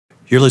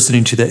You're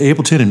listening to the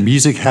Ableton and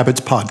Music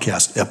Habits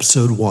Podcast,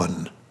 Episode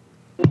 1.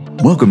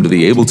 Welcome to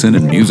the Ableton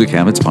and Music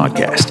Habits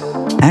Podcast.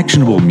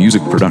 Actionable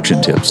music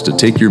production tips to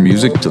take your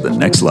music to the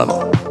next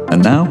level.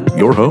 And now,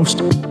 your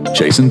host,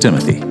 Jason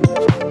Timothy.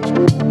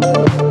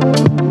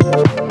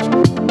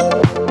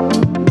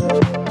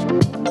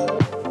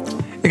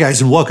 Hey guys,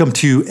 and welcome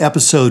to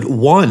Episode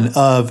 1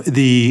 of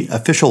the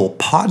official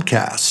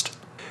podcast.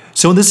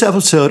 So in this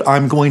episode,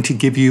 I'm going to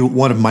give you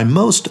one of my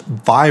most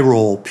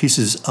viral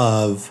pieces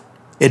of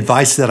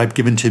advice that I've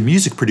given to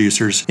music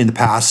producers in the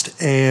past,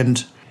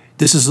 and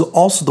this is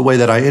also the way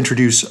that I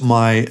introduce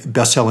my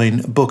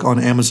best-selling book on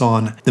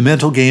Amazon, The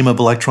Mental Game of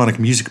Electronic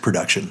Music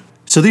Production.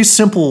 So these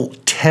simple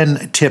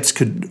 10 tips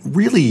could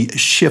really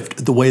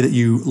shift the way that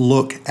you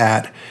look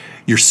at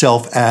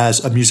yourself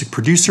as a music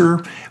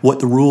producer,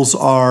 what the rules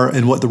are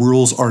and what the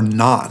rules are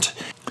not.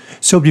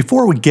 So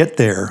before we get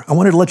there, I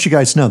wanted to let you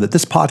guys know that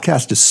this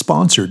podcast is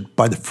sponsored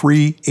by the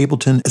free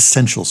Ableton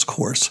Essentials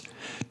course.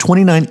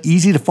 29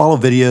 easy-to-follow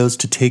videos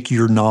to take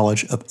your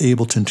knowledge of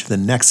Ableton to the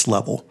next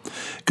level.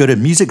 Go to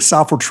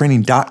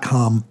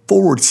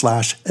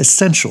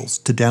musicsoftwaretraining.com/essentials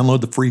to download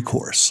the free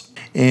course.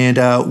 And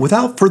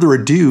without further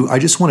ado, I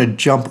just want to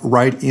jump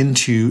right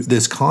into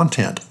this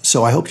content.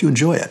 So I hope you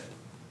enjoy it.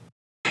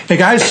 Hey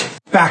guys,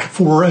 back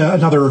for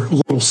another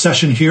little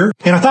session here.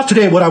 And I thought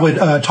today what I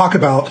would talk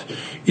about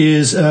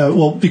is,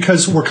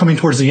 because we're coming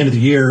towards the end of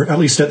the year, at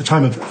least at the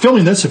time of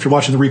filming this, if you're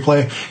watching the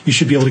replay, you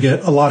should be able to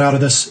get a lot out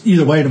of this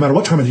either way, no matter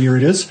what time of the year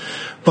it is.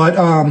 But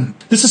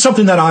this is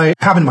something that I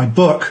have in my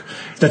book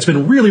that's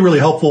been really, really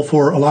helpful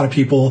for a lot of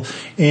people.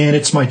 And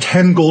it's my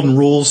 10 golden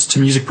rules to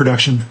music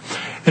production.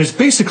 And it's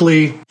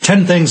basically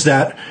 10 things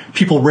that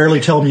people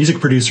rarely tell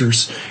music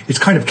producers. It's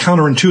kind of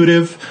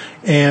counterintuitive,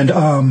 and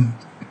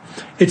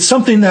it's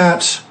something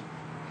that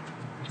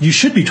you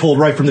should be told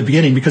right from the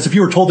beginning, because if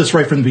you were told this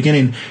right from the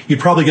beginning, you'd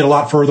probably get a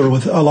lot further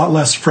with a lot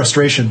less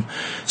frustration.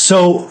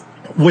 So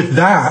with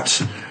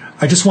that,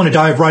 I just want to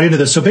dive right into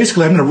this. So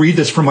basically, I'm going to read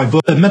this from my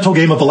book, The Mental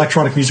Game of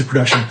Electronic Music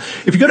Production.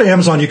 If you go to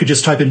Amazon, you could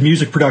just type in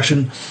music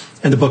production,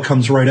 and the book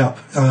comes right up.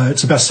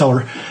 It's a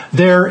bestseller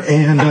there.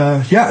 And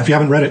if you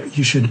haven't read it,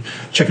 you should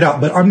check it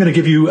out. But I'm going to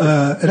give you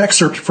an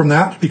excerpt from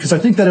that, because I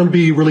think that it'll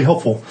be really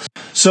helpful.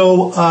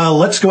 So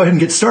let's go ahead and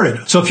get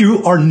started. So if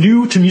you are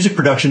new to music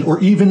production, or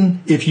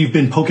even if you've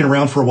been poking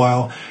around for a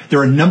while, there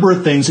are a number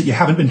of things that you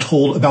haven't been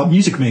told about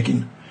music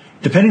making.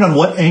 Depending on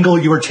what angle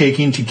you are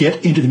taking to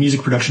get into the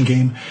music production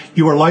game,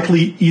 you are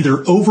likely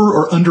either over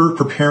or under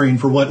preparing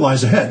for what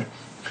lies ahead.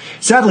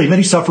 Sadly,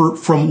 many suffer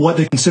from what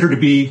they consider to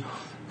be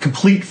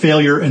complete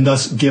failure and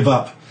thus give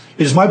up.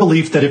 It is my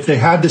belief that if they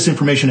had this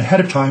information ahead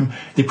of time,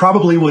 they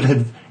probably would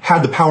have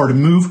had the power to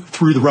move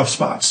through the rough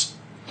spots.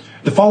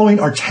 The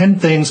following are 10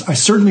 things I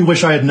certainly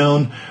wish I had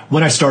known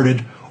when I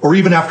started, or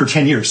even after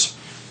 10 years.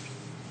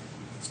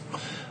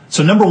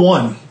 So number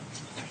 1,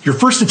 your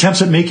first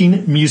attempts at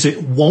making music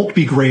won't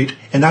be great,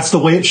 and that's the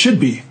way it should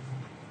be.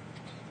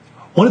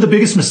 One of the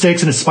biggest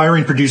mistakes an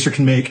aspiring producer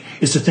can make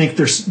is to think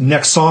their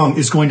next song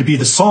is going to be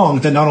the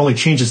song that not only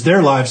changes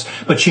their lives,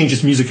 but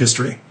changes music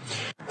history.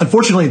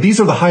 Unfortunately, these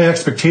are the high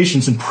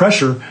expectations and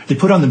pressure they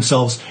put on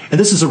themselves, and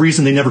this is the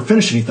reason they never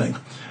finish anything.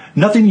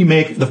 Nothing you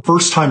make the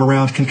first time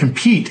around can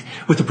compete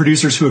with the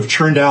producers who have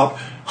churned out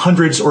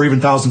hundreds or even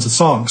thousands of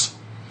songs.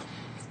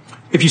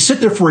 If you sit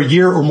there for a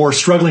year or more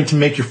struggling to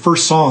make your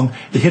first song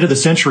the hit of the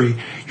century,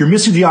 you're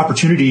missing the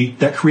opportunity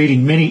that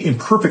creating many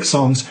imperfect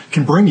songs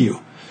can bring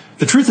you.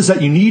 The truth is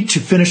that you need to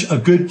finish a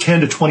good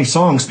 10 to 20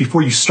 songs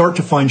before you start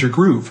to find your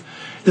groove.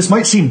 This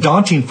might seem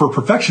daunting for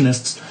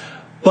perfectionists,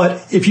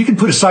 but if you can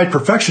put aside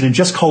perfection and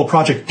just call a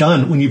project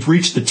done when you've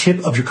reached the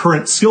tip of your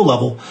current skill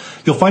level,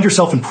 you'll find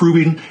yourself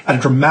improving at a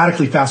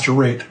dramatically faster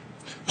rate.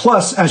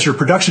 Plus, as your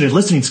production and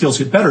listening skills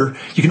get better,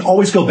 you can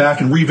always go back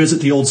and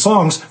revisit the old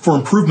songs for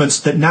improvements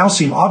that now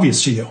seem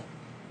obvious to you.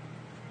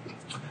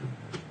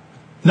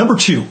 Number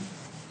 2,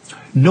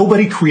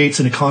 nobody creates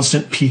in a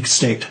constant peak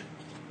state.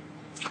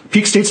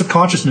 Peak states of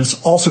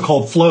consciousness, also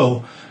called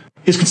flow,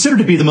 is considered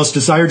to be the most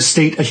desired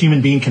state a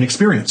human being can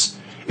experience.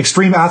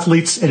 Extreme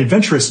athletes and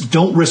adventurous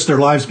don't risk their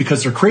lives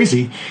because they're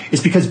crazy.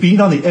 It's because being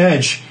on the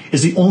edge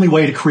is the only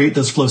way to create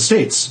those flow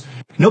states.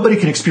 Nobody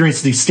can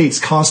experience these states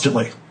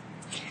constantly.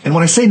 And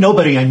when I say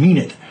nobody, I mean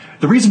it.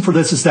 The reason for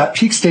this is that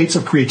peak states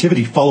of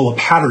creativity follow a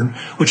pattern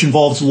which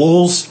involves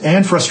lulls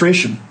and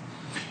frustration.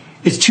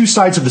 It's two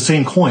sides of the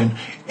same coin,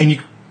 and you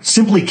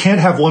simply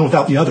can't have one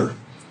without the other.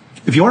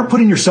 If you aren't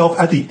putting yourself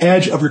at the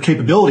edge of your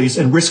capabilities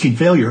and risking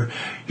failure,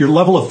 your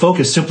level of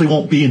focus simply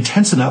won't be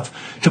intense enough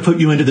to put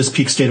you into this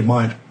peak state of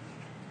mind.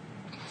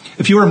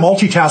 If you are a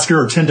multitasker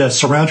or tend to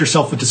surround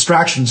yourself with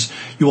distractions,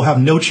 you will have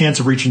no chance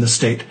of reaching this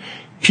state.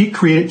 Peak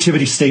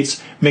creativity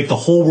states make the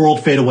whole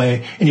world fade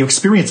away, and you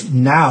experience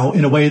now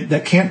in a way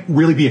that can't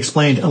really be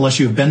explained unless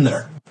you have been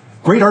there.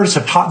 Great artists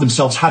have taught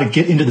themselves how to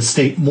get into the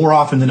state more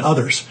often than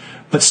others,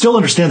 but still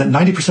understand that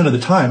 90% of the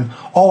time,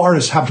 all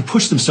artists have to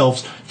push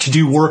themselves to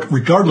do work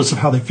regardless of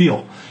how they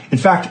feel. In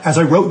fact, as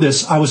I wrote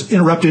this, I was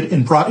interrupted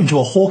and brought into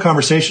a whole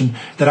conversation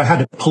that I had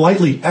to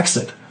politely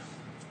exit.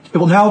 It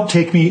will now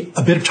take me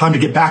a bit of time to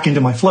get back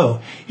into my flow,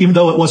 even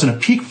though it wasn't a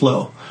peak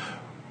flow.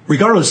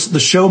 Regardless, the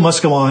show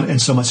must go on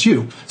and so must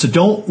you. So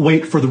don't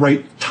wait for the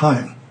right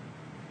time.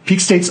 Peak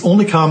states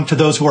only come to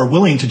those who are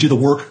willing to do the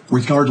work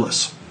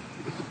regardless.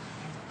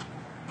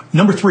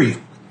 Number 3,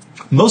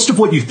 most of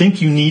what you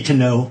think you need to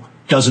know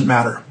doesn't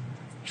matter.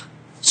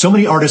 So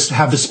many artists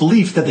have this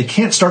belief that they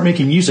can't start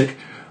making music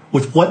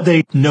with what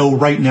they know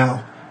right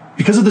now.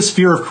 Because of this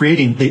fear of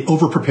creating, they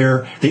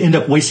over-prepare. They end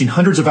up wasting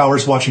hundreds of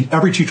hours watching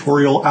every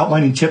tutorial,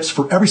 outlining tips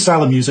for every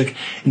style of music,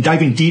 and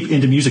diving deep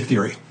into music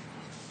theory.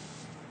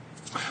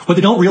 What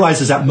they don't realize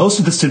is that most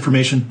of this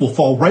information will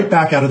fall right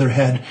back out of their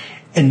head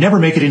and never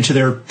make it into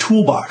their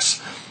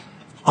toolbox.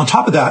 On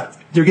top of that,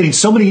 they're getting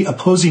so many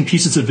opposing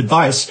pieces of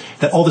advice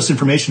that all this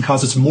information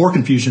causes more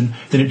confusion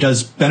than it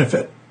does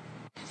benefit.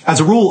 As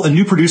a rule, a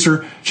new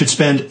producer should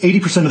spend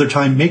 80% of their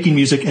time making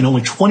music and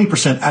only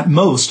 20% at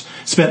most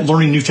spent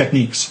learning new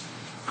techniques.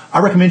 I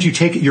recommend you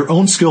take your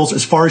own skills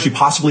as far as you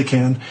possibly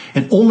can,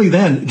 and only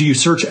then do you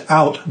search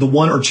out the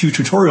 1 or 2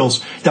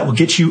 tutorials that will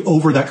get you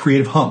over that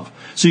creative hump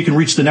so you can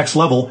reach the next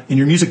level in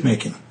your music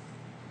making.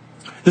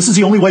 This is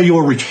the only way you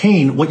will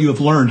retain what you have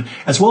learned,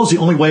 as well as the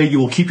only way you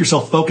will keep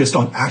yourself focused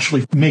on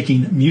actually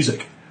making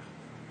music.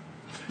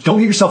 Don't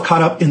get yourself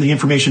caught up in the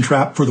information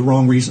trap for the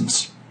wrong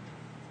reasons.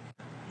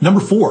 Number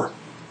 4,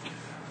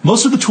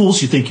 most of the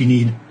tools you think you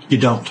need, you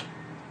don't.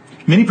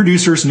 Many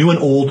producers, new and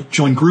old,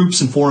 join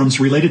groups and forums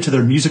related to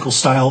their musical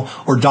style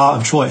or DAW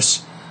of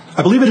choice.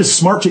 I believe it is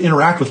smart to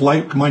interact with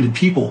like-minded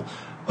people,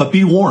 but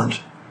be warned.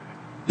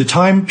 The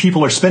time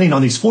people are spending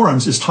on these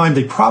forums is time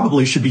they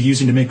probably should be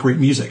using to make great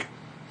music.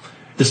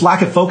 This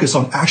lack of focus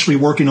on actually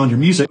working on your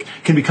music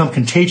can become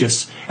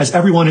contagious, as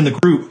everyone in the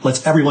group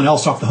lets everyone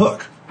else off the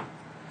hook.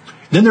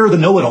 Then there are the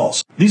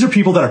know-it-alls. These are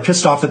people that are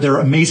pissed off that their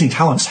amazing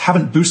talents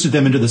haven't boosted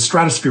them into the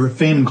stratosphere of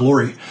fame and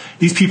glory.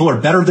 These people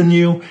are better than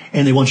you,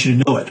 and they want you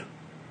to know it.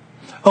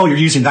 Oh, you're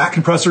using that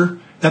compressor?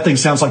 That thing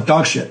sounds like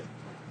dog shit.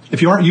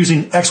 If you aren't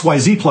using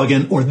XYZ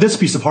plugin or this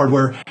piece of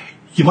hardware,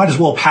 you might as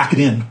well pack it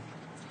in.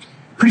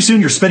 Pretty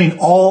soon you're spending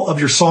all of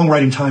your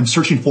songwriting time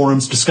searching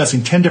forums,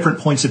 discussing 10 different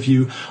points of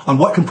view on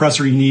what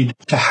compressor you need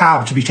to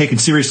have to be taken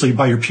seriously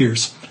by your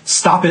peers.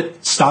 Stop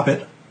it, stop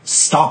it,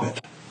 stop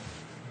it.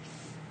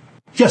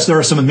 Yes, there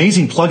are some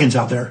amazing plugins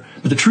out there,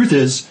 but the truth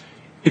is,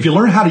 if you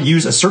learn how to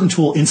use a certain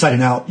tool inside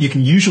and out, you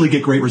can usually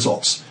get great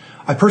results.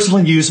 I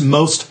personally use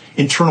most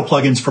internal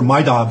plugins from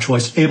my DAW of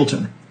choice,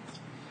 Ableton.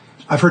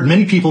 I've heard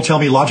many people tell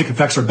me Logic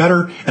Effects are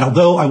better, and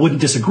although I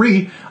wouldn't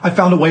disagree, I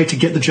found a way to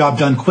get the job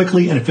done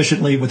quickly and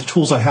efficiently with the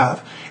tools I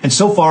have. And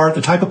so far,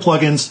 the type of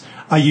plugins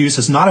I use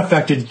has not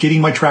affected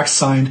getting my tracks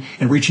signed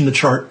and reaching the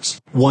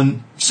charts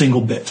one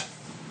single bit.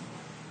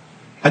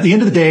 At the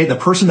end of the day, the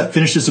person that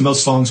finishes the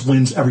most songs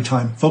wins every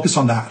time. Focus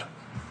on that.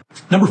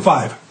 Number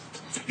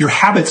 5, your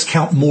habits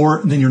count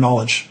more than your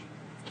knowledge.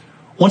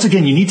 Once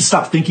again, you need to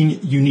stop thinking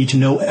you need to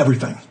know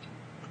everything.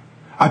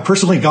 I've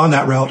personally gone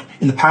that route.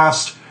 In the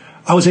past,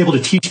 I was able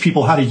to teach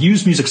people how to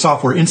use music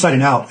software inside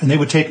and out, and they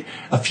would take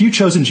a few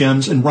chosen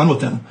gems and run with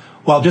them,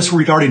 while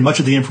disregarding much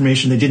of the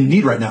information they didn't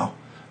need right now.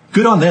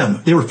 Good on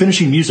them. They were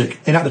finishing music,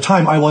 and at the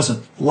time I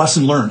wasn't.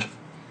 Lesson learned.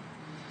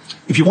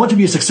 If you want to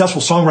be a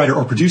successful songwriter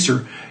or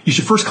producer, you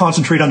should first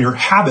concentrate on your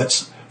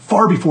habits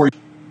far before you.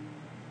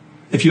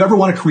 If you ever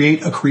want to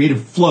create a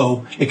creative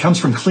flow, it comes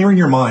from clearing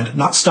your mind,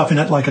 not stuffing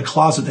it like a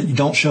closet that you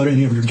don't show to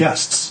any of your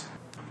guests.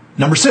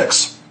 Number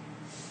 6,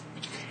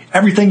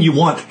 everything you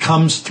want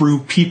comes through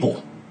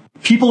people.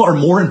 People are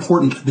more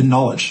important than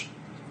knowledge.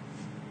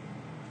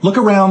 Look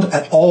around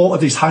at all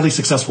of these highly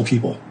successful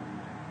people.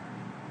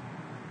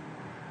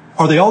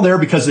 Are they all there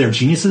because they are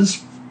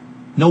geniuses?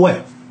 No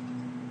way.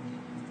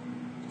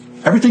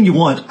 Everything you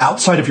want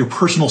outside of your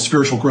personal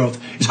spiritual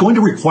growth is going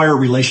to require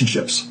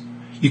relationships.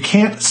 You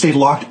can't stay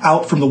locked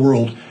out from the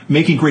world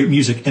making great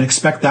music and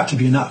expect that to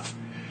be enough.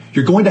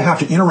 You're going to have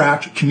to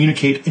interact,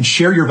 communicate, and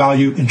share your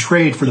value and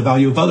trade for the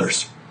value of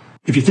others.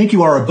 If you think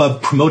you are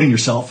above promoting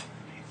yourself,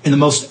 in the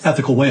most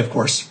ethical way, of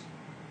course,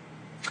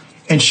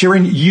 and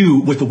sharing you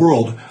with the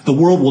world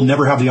will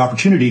never have the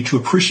opportunity to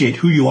appreciate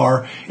who you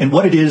are and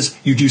what it is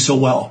you do so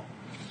well.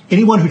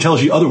 Anyone who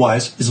tells you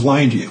otherwise is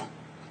lying to you.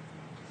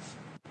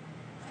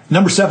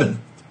 Number 7,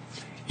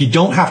 you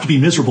don't have to be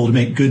miserable to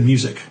make good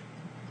music.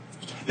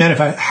 Man, if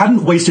I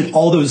hadn't wasted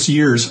all those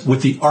years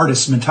with the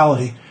artist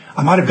mentality,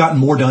 I might have gotten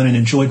more done and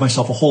enjoyed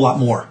myself a whole lot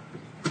more.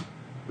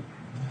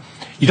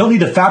 You don't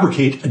need to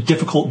fabricate a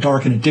difficult,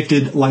 dark, and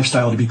addicted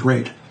lifestyle to be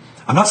great.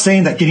 I'm not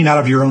saying that getting out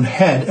of your own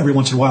head every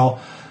once in a while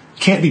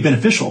can't be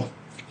beneficial.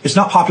 It's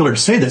not popular to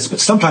say this, but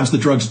sometimes the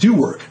drugs do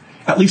work,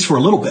 at least for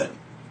a little bit.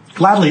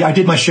 Gladly, I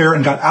did my share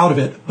and got out of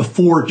it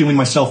before doing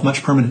myself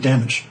much permanent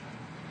damage.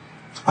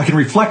 I can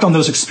reflect on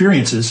those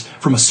experiences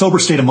from a sober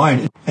state of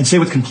mind and say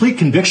with complete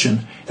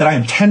conviction that I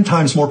am 10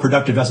 times more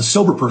productive as a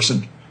sober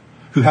person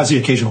who has the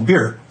occasional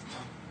beer.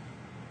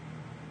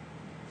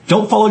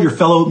 Don't follow your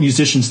fellow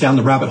musicians down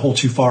the rabbit hole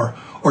too far,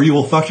 or you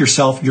will fuck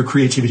yourself, your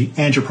creativity,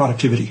 and your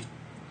productivity.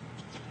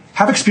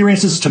 Have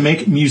experiences to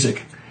make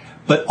music,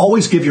 but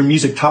always give your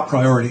music top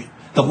priority.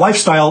 The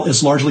lifestyle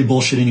is largely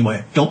bullshit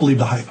anyway. Don't believe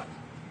the hype.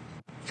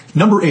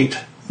 Number 8,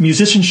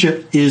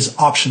 musicianship is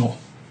optional.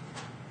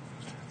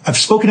 I've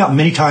spoken out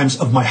many times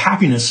of my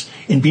happiness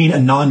in being a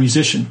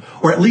non-musician,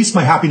 or at least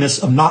my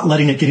happiness of not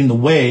letting it get in the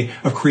way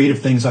of creative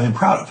things I am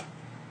proud of.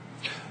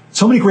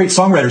 So many great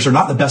songwriters are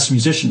not the best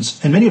musicians,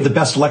 and many of the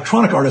best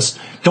electronic artists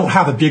don't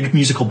have a big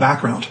musical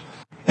background.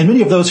 And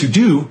many of those who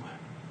do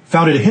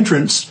found it a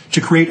hindrance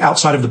to create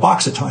outside of the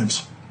box at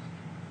times.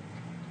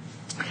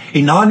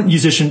 A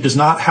non-musician does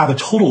not have a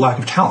total lack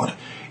of talent.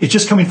 It's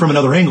just coming from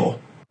another angle.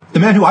 The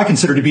man who I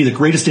consider to be the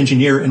greatest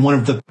engineer and one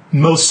of the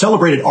most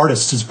celebrated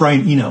artists is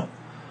Brian Eno.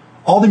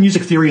 All the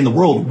music theory in the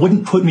world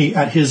wouldn't put me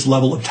at his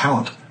level of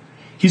talent.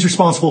 He's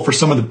responsible for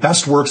some of the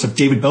best works of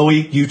David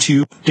Bowie,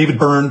 U2, David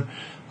Byrne,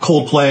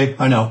 Coldplay,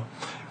 I know,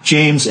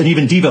 James, and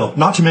even Devo,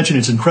 not to mention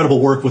his incredible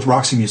work with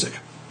Roxy Music.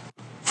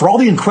 For all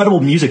the incredible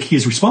music he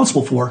is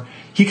responsible for,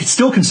 he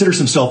still considers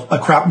himself a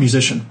crap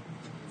musician.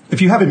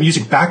 If you have a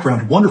music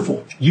background,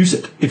 wonderful, use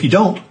it. If you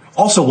don't,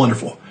 also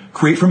wonderful,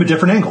 create from a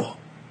different angle.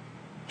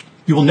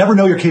 You will never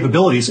know your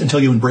capabilities until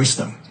you embrace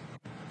them.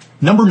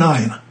 Number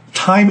 9,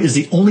 time is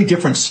the only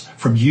difference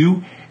from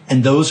you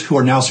and those who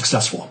are now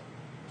successful.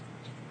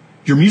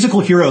 Your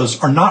musical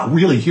heroes are not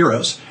really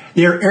heroes.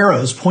 They are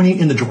arrows pointing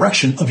in the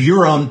direction of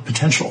your own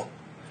potential.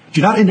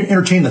 Do not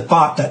entertain the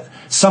thought that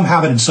some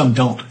have it and some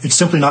don't. It's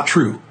simply not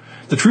true.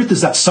 The truth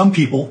is that some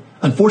people,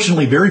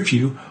 unfortunately very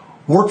few,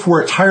 work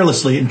for it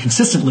tirelessly and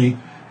consistently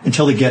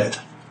until they get it.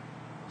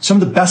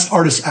 Some of the best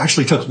artists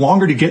actually took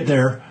longer to get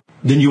there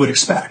than you would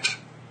expect.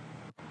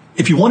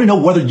 If you want to know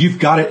whether you've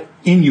got it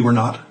in you or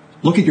not,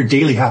 look at your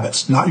daily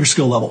habits, not your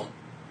skill level.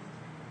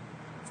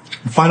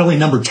 And finally,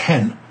 number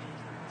 10,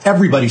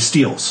 everybody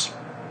steals.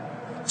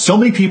 So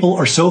many people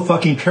are so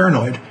fucking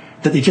paranoid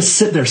that they just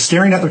sit there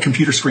staring at their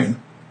computer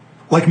screen.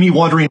 Like me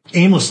wandering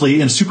aimlessly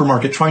in a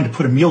supermarket trying to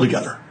put a meal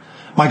together.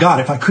 My God,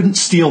 if I couldn't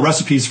steal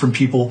recipes from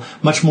people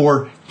much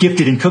more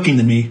gifted in cooking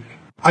than me,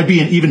 I'd be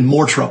in even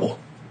more trouble.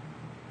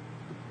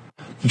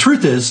 The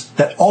truth is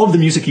that all of the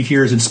music you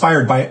hear is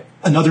inspired by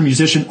another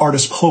musician,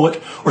 artist,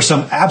 poet, or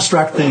some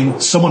abstract thing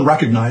someone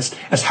recognized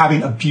as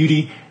having a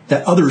beauty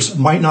that others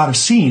might not have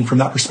seen from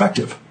that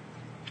perspective.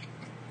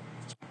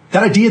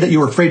 That idea that you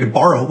were afraid to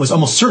borrow was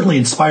almost certainly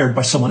inspired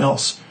by someone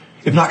else,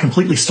 if not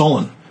completely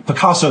stolen.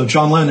 Picasso,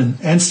 John Lennon,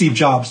 and Steve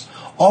Jobs,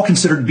 all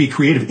considered to be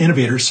creative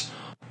innovators,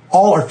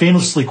 all are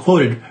famously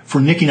quoted for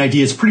nicking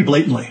ideas pretty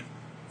blatantly.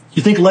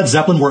 You think Led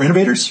Zeppelin were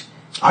innovators?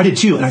 I did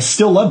too, and I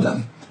still love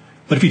them.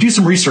 But if you do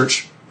some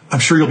research, I'm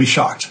sure you'll be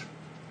shocked.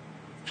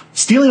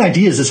 Stealing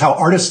ideas is how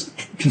artists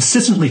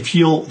consistently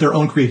fuel their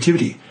own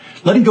creativity.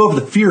 Letting go of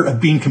the fear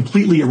of being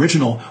completely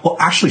original will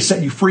actually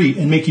set you free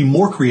and make you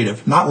more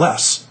creative, not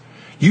less.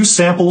 Use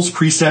samples,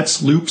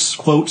 presets, loops,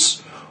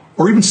 quotes,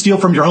 or even steal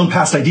from your own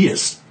past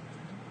ideas.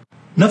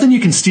 Nothing you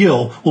can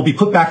steal will be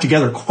put back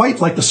together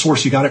quite like the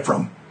source you got it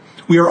from.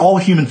 We are all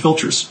human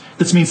filters.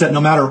 This means that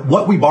no matter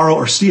what we borrow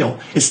or steal,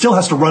 it still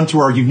has to run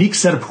through our unique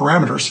set of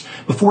parameters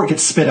before it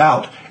gets spit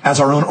out as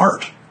our own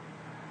art.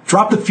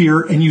 Drop the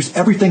fear and use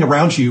everything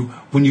around you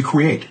when you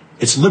create.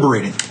 It's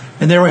liberating.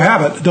 And there we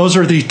have it. Those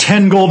are the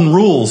 10 golden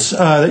rules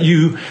that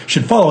you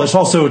should follow. It's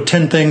also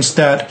 10 things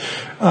that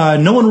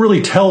no one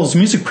really tells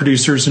music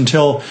producers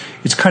until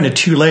it's kind of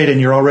too late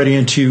and you're already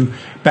into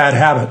bad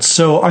habits.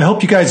 So I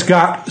hope you guys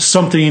got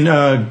something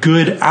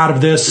good out of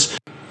this,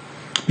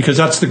 because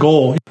that's the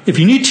goal. If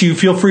you need to,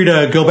 feel free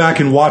to go back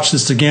and watch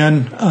this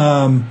again,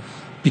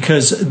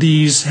 because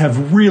these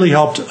have really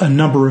helped a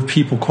number of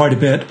people quite a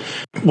bit.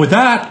 With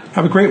that,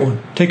 have a great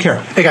one. Take care.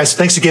 Hey guys,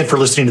 thanks again for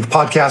listening to the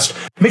podcast.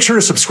 Make sure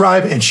to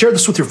subscribe and share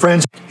this with your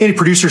friends. Any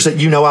producers that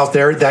you know out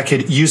there that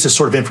could use this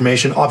sort of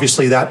information,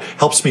 obviously that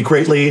helps me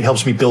greatly. It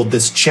helps me build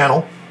this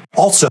channel.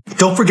 Also,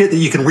 don't forget that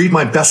you can read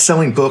my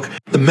best-selling book,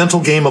 The Mental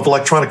Game of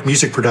Electronic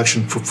Music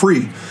Production, for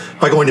free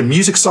by going to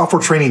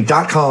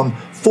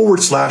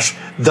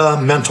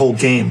musicsoftwaretraining.com/The Mental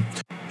Game.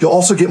 You'll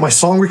also get my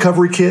song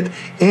recovery kit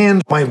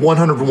and my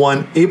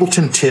 101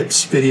 Ableton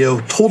tips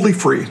video totally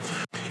free.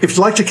 If you'd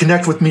like to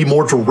connect with me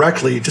more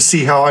directly to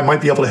see how I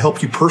might be able to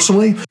help you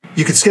personally,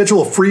 you can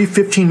schedule a free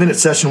 15-minute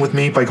session with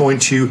me by going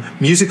to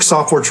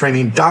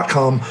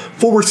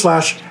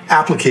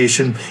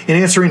musicsoftwaretraining.com/application and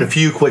answering a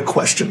few quick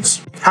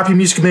questions. Happy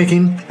music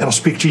making, and I'll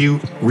speak to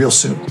you real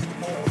soon.